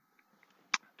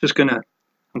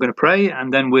I'm going to pray,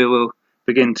 and then we will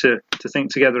begin to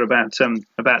think together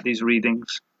about these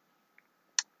readings.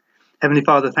 Heavenly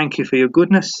Father, thank you for your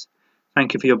goodness.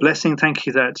 Thank you for your blessing. Thank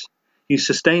you that you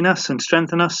sustain us and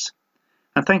strengthen us.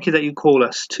 And thank you that you call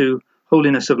us to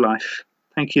holiness of life.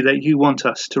 Thank you that you want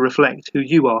us to reflect who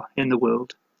you are in the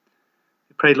world.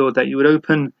 We pray, Lord, that you would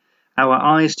open our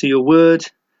eyes to your word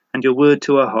and your word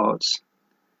to our hearts.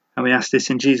 And we ask this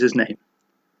in Jesus' name.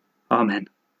 Amen.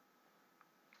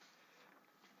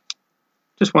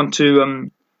 Just want to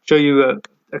show you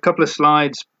a couple of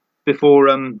slides before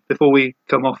we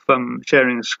come off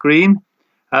sharing the screen.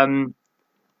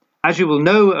 As you will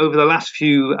know, over the last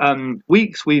few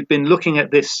weeks, we've been looking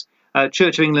at this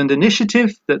Church of England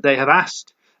initiative that they have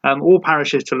asked all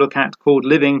parishes to look at, called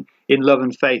Living in Love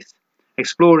and Faith,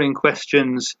 exploring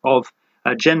questions of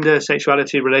gender,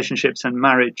 sexuality, relationships and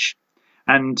marriage.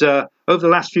 And over the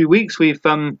last few weeks, we've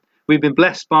been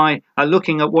blessed by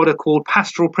looking at what are called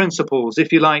pastoral principles,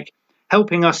 if you like,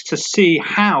 helping us to see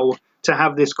how to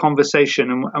have this conversation.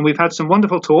 And we've had some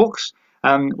wonderful talks.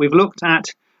 We've looked at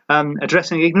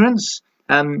addressing ignorance.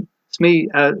 Smee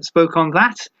spoke on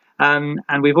that. And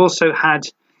we've also had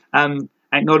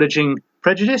acknowledging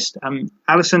prejudice.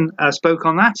 Alison spoke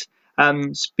on that.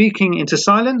 Speaking into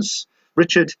silence.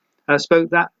 Richard spoke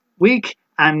that week.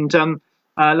 And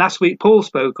last week, Paul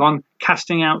spoke on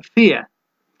casting out fear.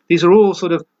 These are all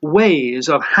sort of ways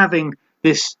of having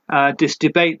this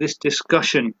debate, this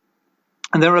discussion.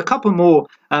 And there are a couple more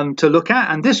to look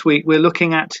at. And this week, we're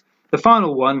looking at the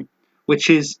final one, which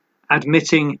is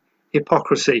admitting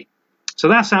hypocrisy. So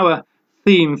that's our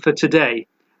theme for today,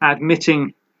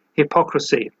 admitting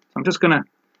hypocrisy. I'm just going to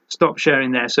stop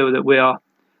sharing there so that we are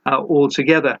all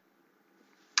together.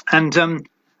 And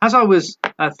as I was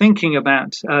thinking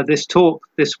about this talk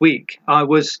this week, I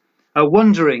was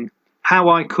wondering how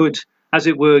I could, as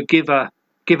it were, give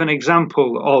an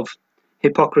example of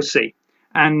hypocrisy.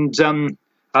 And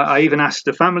I even asked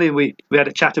the family. We had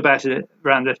a chat about it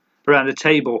around the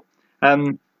table.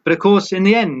 But of course, in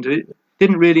the end, we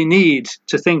didn't really need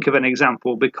to think of an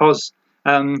example, because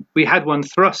we had one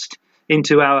thrust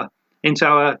into our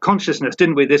consciousness,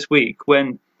 didn't we, this week,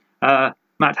 when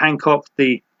Matt Hancock,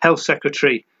 the Health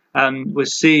Secretary,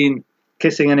 was seen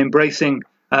kissing and embracing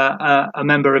a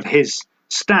member of his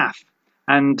staff,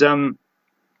 and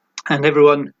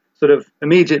everyone sort of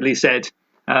immediately said,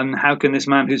 how can this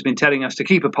man who's been telling us to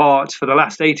keep apart for the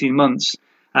last 18 months,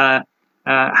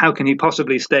 how can he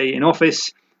possibly stay in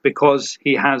office, because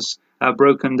he has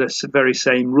broken the very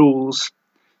same rules?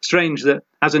 Strange that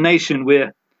as a nation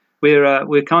we're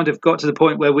kind of got to the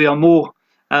point where we are more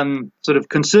sort of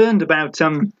concerned about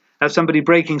somebody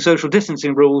breaking social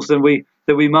distancing rules than we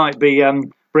might be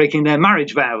breaking their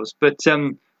marriage vows. But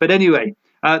anyway,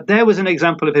 there was an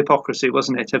example of hypocrisy,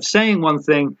 wasn't it? Of saying one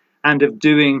thing and of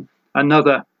doing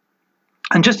another.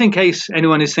 And just in case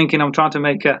anyone is thinking I'm trying to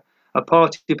make a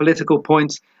party political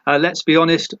point, let's be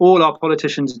honest, all our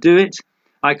politicians do it.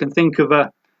 I can think of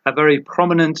a very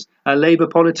prominent Labour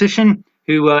politician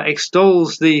who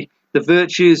extols the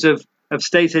virtues of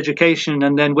state education,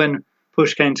 and then when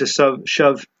push came to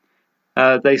shove,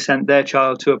 they sent their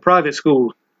child to a private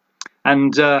school.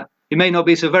 And it may not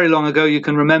be so very long ago, you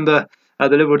can remember the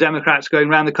Liberal Democrats going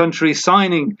around the country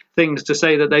signing things to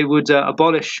say that they would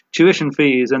abolish tuition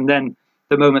fees, and then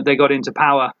the moment they got into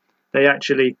power, they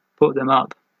actually put them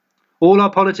up. All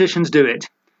our politicians do it.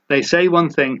 They say one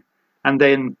thing and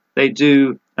then they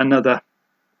do another.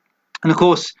 And of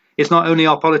course, it's not only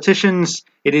our politicians,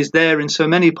 it is there in so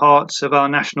many parts of our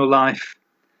national life.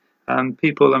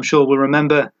 People, I'm sure, will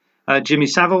remember Jimmy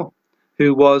Savile,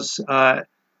 who was,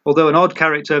 although an odd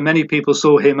character, many people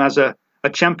saw him as a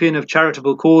champion of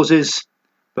charitable causes.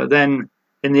 But then,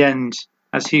 in the end,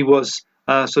 as he was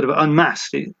sort of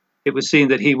unmasked, it was seen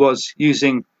that he was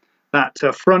using that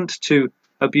front to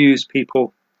abuse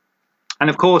people. And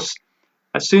of course,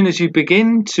 as soon as you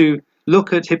begin to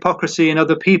look at hypocrisy in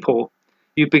other people,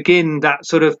 you begin that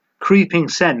sort of creeping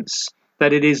sense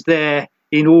that it is there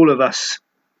in all of us.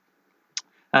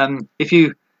 If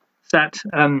you sat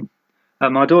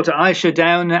my daughter Aisha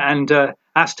down and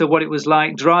asked her what it was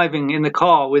like driving in the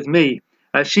car with me,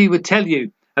 she would tell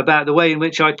you about the way in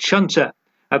which I chunter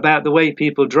about the way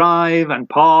people drive and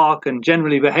park and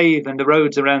generally behave in the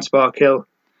roads around Spark Hill.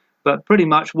 But pretty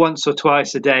much once or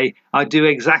twice a day, I do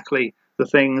exactly the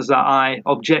things that I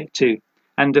object to.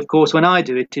 And of course, when I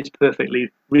do it, it's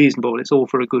perfectly reasonable. It's all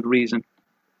for a good reason.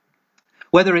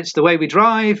 Whether it's the way we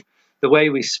drive, the way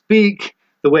we speak,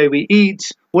 the way we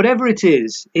eat, whatever it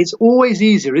is, it's always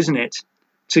easier, isn't it,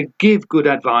 to give good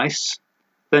advice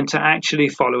than to actually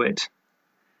follow it.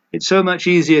 It's so much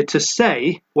easier to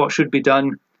say what should be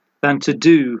done than to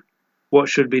do what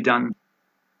should be done.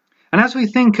 And as we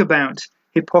think about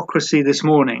hypocrisy this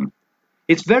morning,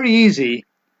 it's very easy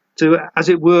to, as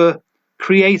it were,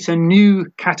 create a new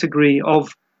category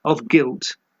of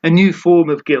guilt, a new form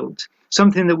of guilt,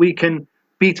 something that we can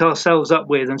beat ourselves up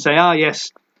with and say, yes,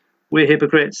 we're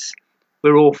hypocrites,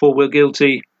 we're awful, we're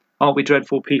guilty, aren't we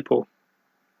dreadful people?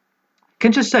 I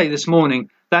can just say this morning,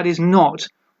 that is not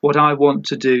what I want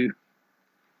to do.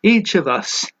 Each of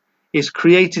us is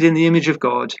created in the image of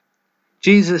God.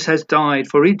 Jesus has died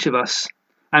for each of us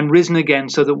and risen again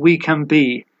so that we can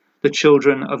be the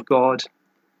children of God.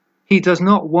 He does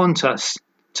not want us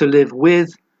to live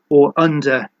with or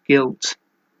under guilt.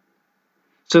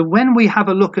 So when we have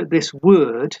a look at this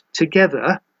word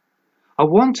together, I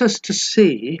want us to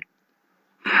see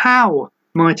how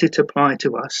might it apply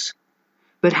to us,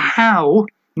 but how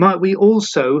might we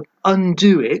also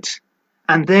undo it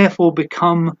and therefore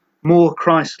become more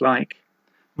Christ-like,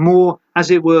 more,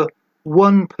 as it were,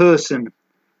 one person.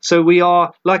 So we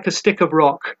are like a stick of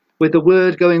rock with the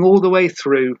word going all the way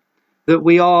through, that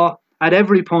we are at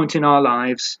every point in our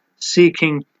lives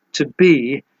seeking to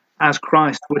be as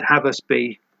Christ would have us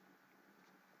be.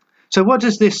 So what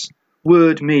does this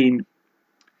word mean?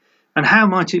 And how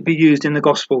might it be used in the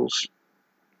Gospels?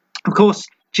 Of course,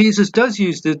 Jesus does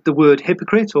use the word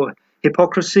hypocrite or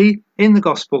hypocrisy in the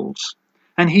Gospels.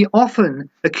 And he often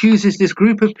accuses this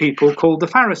group of people called the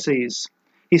Pharisees.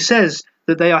 He says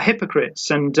that they are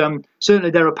hypocrites. And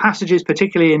certainly there are passages,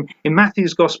 particularly in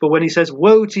Matthew's Gospel, when he says,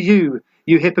 "Woe to you,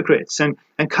 you hypocrites," and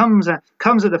comes at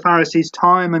the Pharisees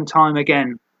time and time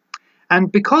again.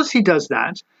 And because he does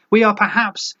that, we are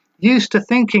perhaps used to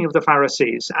thinking of the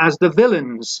Pharisees as the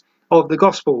villains of the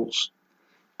Gospels.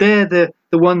 They're the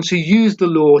ones who use the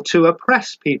law to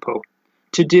oppress people,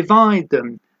 to divide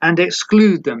them and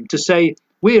exclude them, to say,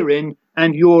 we're in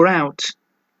and you're out.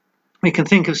 We can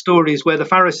think of stories where the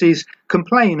Pharisees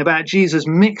complain about Jesus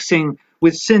mixing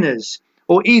with sinners,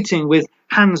 or eating with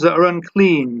hands that are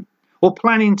unclean, or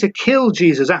planning to kill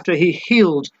Jesus after he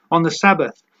healed on the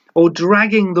Sabbath, or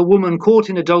dragging the woman caught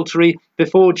in adultery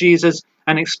before Jesus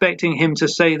and expecting him to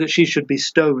say that she should be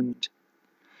stoned.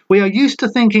 We are used to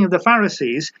thinking of the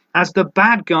Pharisees as the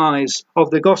bad guys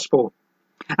of the gospel.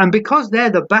 And because they're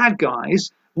the bad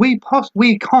guys, we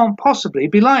can't possibly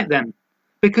be like them,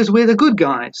 because we're the good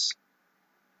guys.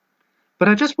 But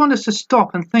I just want us to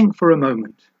stop and think for a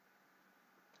moment.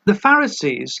 The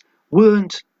Pharisees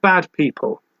weren't bad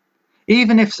people,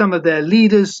 even if some of their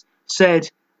leaders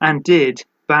said and did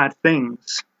bad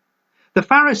things. The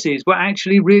Pharisees were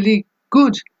actually really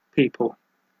good people.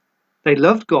 They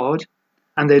loved God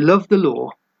and they loved the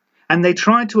law, and they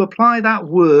tried to apply that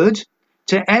word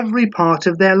to every part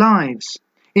of their lives,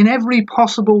 in every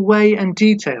possible way and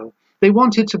detail. They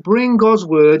wanted to bring God's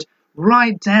word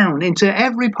right down into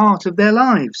every part of their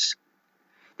lives.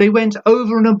 They went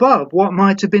over and above what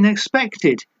might have been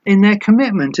expected in their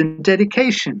commitment and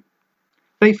dedication.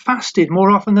 They fasted more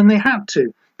often than they had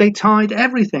to. They tithed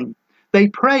everything. They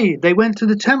prayed. They went to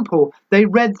the temple. They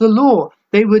read the law.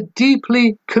 They were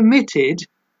deeply committed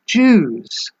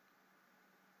Jews.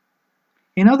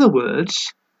 In other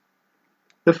words,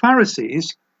 the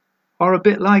Pharisees are a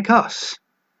bit like us.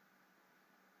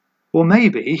 Or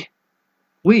maybe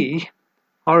we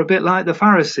are a bit like the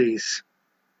Pharisees.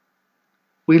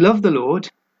 We love the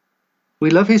Lord.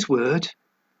 We love his word.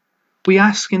 We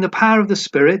ask in the power of the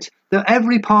Spirit that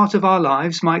every part of our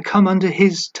lives might come under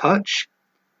his touch.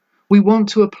 We want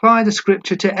to apply the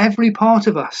scripture to every part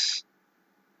of us.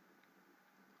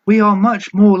 We are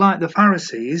much more like the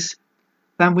Pharisees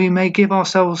than we may give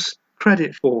ourselves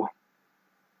credit for.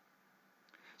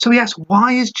 So we ask,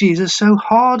 why is Jesus so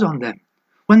hard on them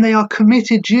when they are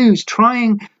committed Jews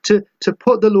trying to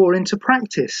put the law into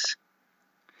practice?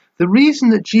 The reason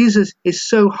that Jesus is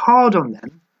so hard on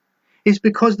them is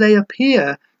because they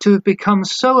appear to have become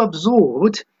so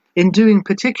absorbed in doing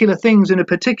particular things in a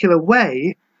particular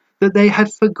way that they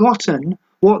had forgotten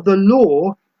what the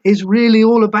law is really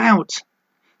all about.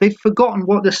 They've forgotten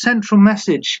what the central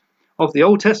message of the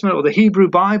Old Testament or the Hebrew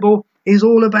Bible is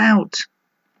all about.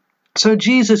 So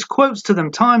Jesus quotes to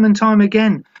them time and time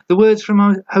again the words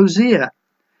from Hosea,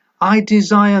 "I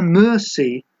desire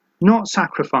mercy, not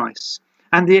sacrifice,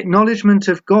 and the acknowledgement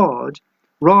of God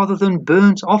rather than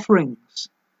burnt offerings."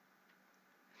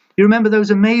 You remember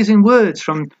those amazing words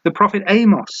from the prophet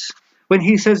Amos when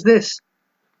he says this,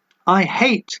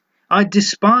 I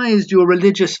despised your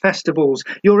religious festivals.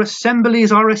 Your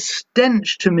assemblies are a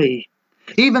stench to me.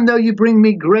 Even though you bring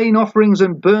me grain offerings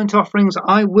and burnt offerings,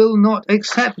 I will not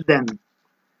accept them.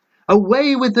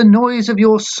 Away with the noise of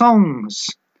your songs.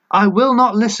 I will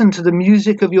not listen to the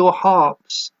music of your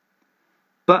harps.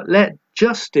 but let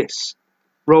justice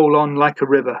roll on like a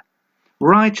river,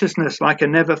 righteousness like a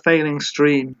never-failing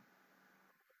stream.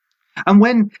 And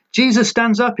when Jesus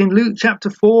stands up in Luke chapter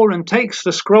 4 and takes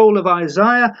the scroll of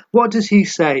Isaiah, what does he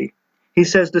say? He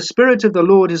says, "The Spirit of the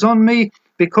Lord is on me,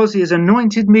 because he has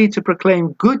anointed me to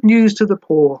proclaim good news to the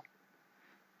poor,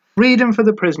 freedom for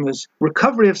the prisoners,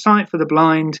 recovery of sight for the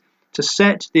blind, to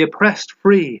set the oppressed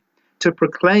free, to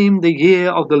proclaim the year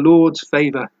of the Lord's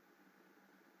favour."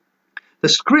 The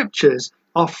scriptures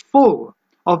are full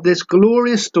of this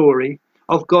glorious story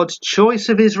of God's choice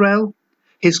of Israel,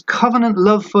 his covenant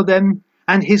love for them,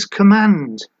 and his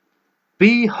command,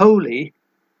 "Be holy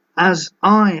as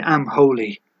I am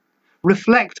holy.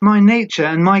 Reflect my nature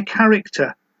and my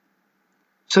character."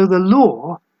 So the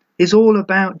law is all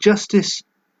about justice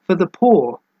for the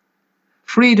poor,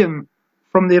 freedom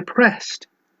from the oppressed,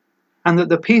 and that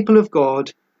the people of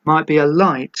God might be a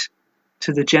light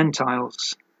to the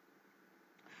Gentiles.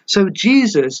 So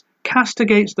Jesus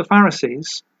castigates the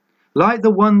Pharisees, like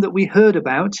the one that we heard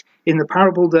about in the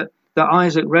parable that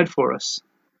Isaac read for us.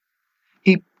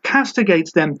 He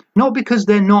castigates them not because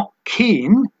they're not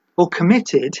keen or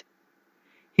committed.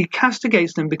 He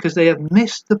castigates them because they have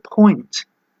missed the point.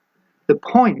 The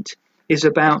point is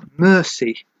about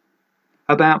mercy,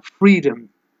 about freedom,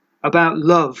 about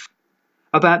love,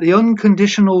 about the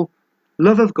unconditional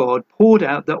love of God poured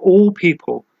out that all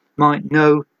people might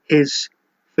know his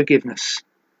forgiveness.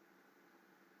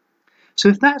 So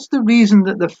if that's the reason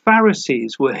that the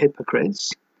Pharisees were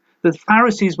hypocrites, the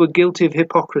Pharisees were guilty of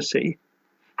hypocrisy,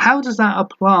 how does that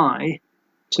apply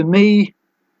to me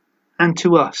and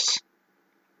to us?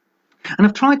 And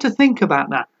I've tried to think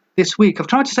about that this week. I've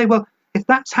tried to say, well, if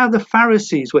that's how the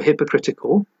Pharisees were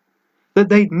hypocritical, that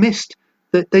they'd missed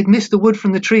the wood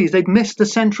from the trees, they'd missed the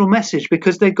central message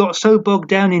because they got so bogged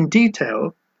down in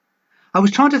detail, I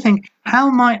was trying to think, how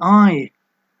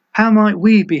might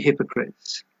we be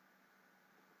hypocrites?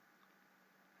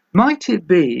 Might it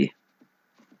be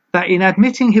that in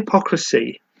admitting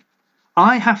hypocrisy,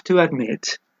 I have to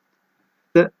admit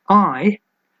that I,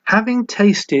 having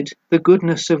tasted the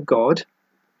goodness of God,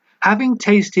 having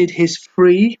tasted his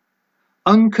free,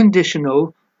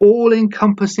 unconditional,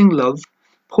 all-encompassing love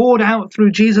poured out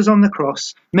through Jesus on the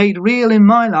cross, made real in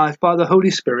my life by the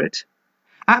Holy Spirit,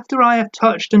 after I have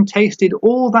touched and tasted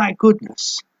all that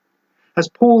goodness, as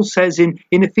Paul says in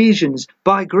Ephesians,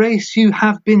 by grace you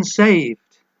have been saved.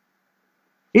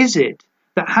 Is it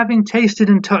that having tasted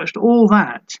and touched all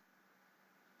that,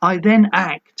 I then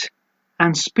act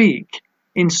and speak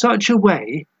in such a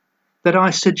way that I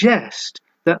suggest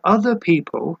that other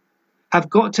people have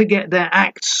got to get their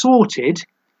act sorted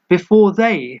before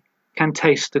they can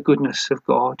taste the goodness of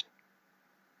God?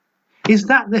 Is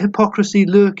that the hypocrisy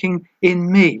lurking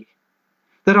in me?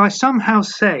 That I somehow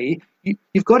say,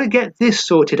 you've got to get this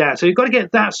sorted out, or you've got to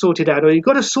get that sorted out, or you've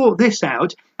got to sort this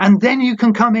out, and then you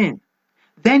can come in.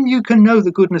 Then you can know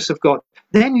the goodness of God.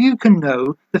 Then you can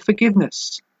know the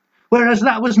forgiveness. Whereas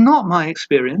that was not my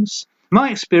experience. My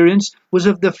experience was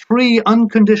of the free,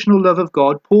 unconditional love of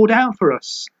God poured out for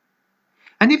us.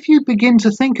 And if you begin to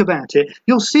think about it,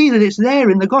 you'll see that it's there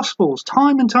in the Gospels,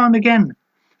 time and time again.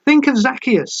 Think of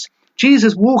Zacchaeus.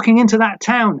 Jesus walking into that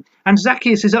town, and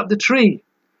Zacchaeus is up the tree.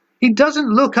 He doesn't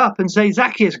look up and say,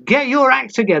 "Zacchaeus, get your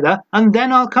act together, and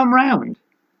then I'll come round."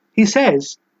 He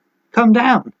says, "Come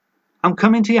down. I'm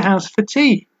coming to your house for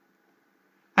tea."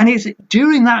 And it's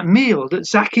during that meal that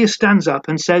Zacchaeus stands up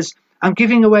and says, "I'm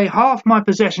giving away half my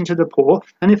possession to the poor,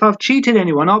 and if I've cheated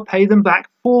anyone, I'll pay them back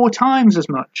 4 times as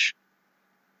much."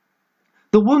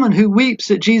 The woman who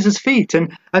weeps at Jesus' feet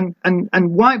and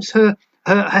wipes her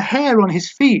hair on his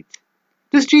feet.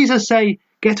 Does Jesus say,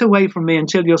 "Get away from me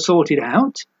until you're sorted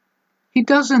out"? He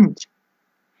doesn't.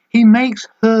 He makes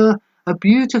her a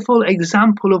beautiful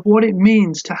example of what it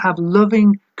means to have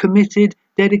loving, committed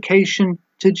dedication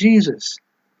to Jesus.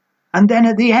 And then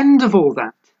at the end of all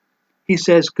that, he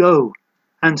says, "Go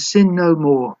and sin no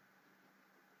more."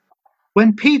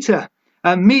 When Peter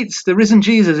meets the risen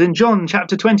Jesus in John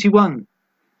chapter 21,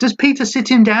 does Peter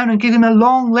sit him down and give him a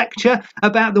long lecture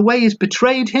about the way he's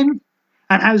betrayed him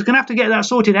and how he's going to have to get that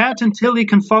sorted out until he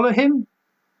can follow him?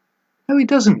 No, he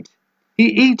doesn't. He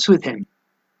eats with him.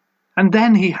 And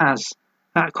then he has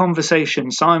that conversation,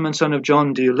 "Simon, son of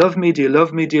John, do you love me? Do you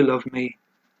love me? Do you love me?"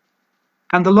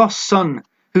 And the lost son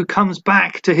who comes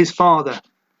back to his father.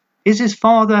 Is his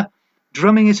father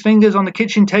drumming his fingers on the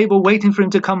kitchen table waiting for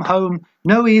him to come home?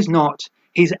 No, he is not.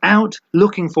 He's out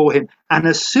looking for him. And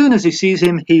as soon as he sees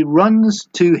him, he runs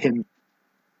to him.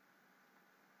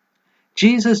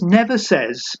 Jesus never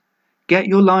says, "Get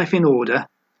your life in order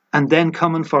and then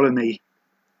come and follow me,"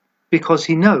 because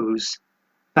he knows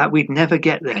that we'd never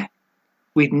get there.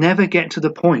 We'd never get to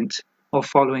the point of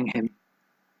following him.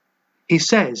 He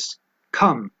says,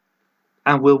 come,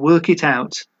 and we'll work it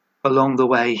out along the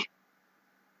way.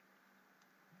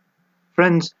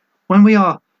 Friends, when we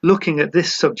are looking at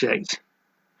this subject,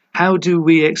 how do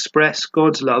we express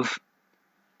God's love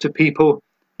to people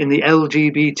in the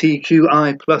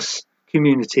LGBTQI plus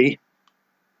community?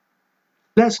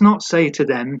 Let's not say to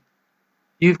them,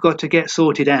 you've got to get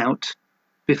sorted out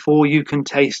before you can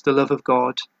taste the love of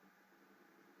God.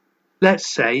 Let's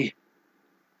say,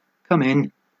 come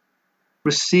in,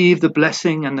 receive the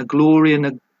blessing and the glory and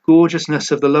the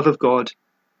gorgeousness of the love of God.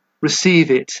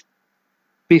 Receive it,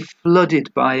 be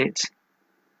flooded by it,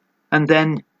 and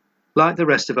then, like the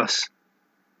rest of us,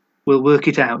 we'll work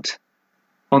it out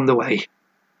on the way.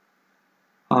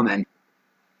 Amen.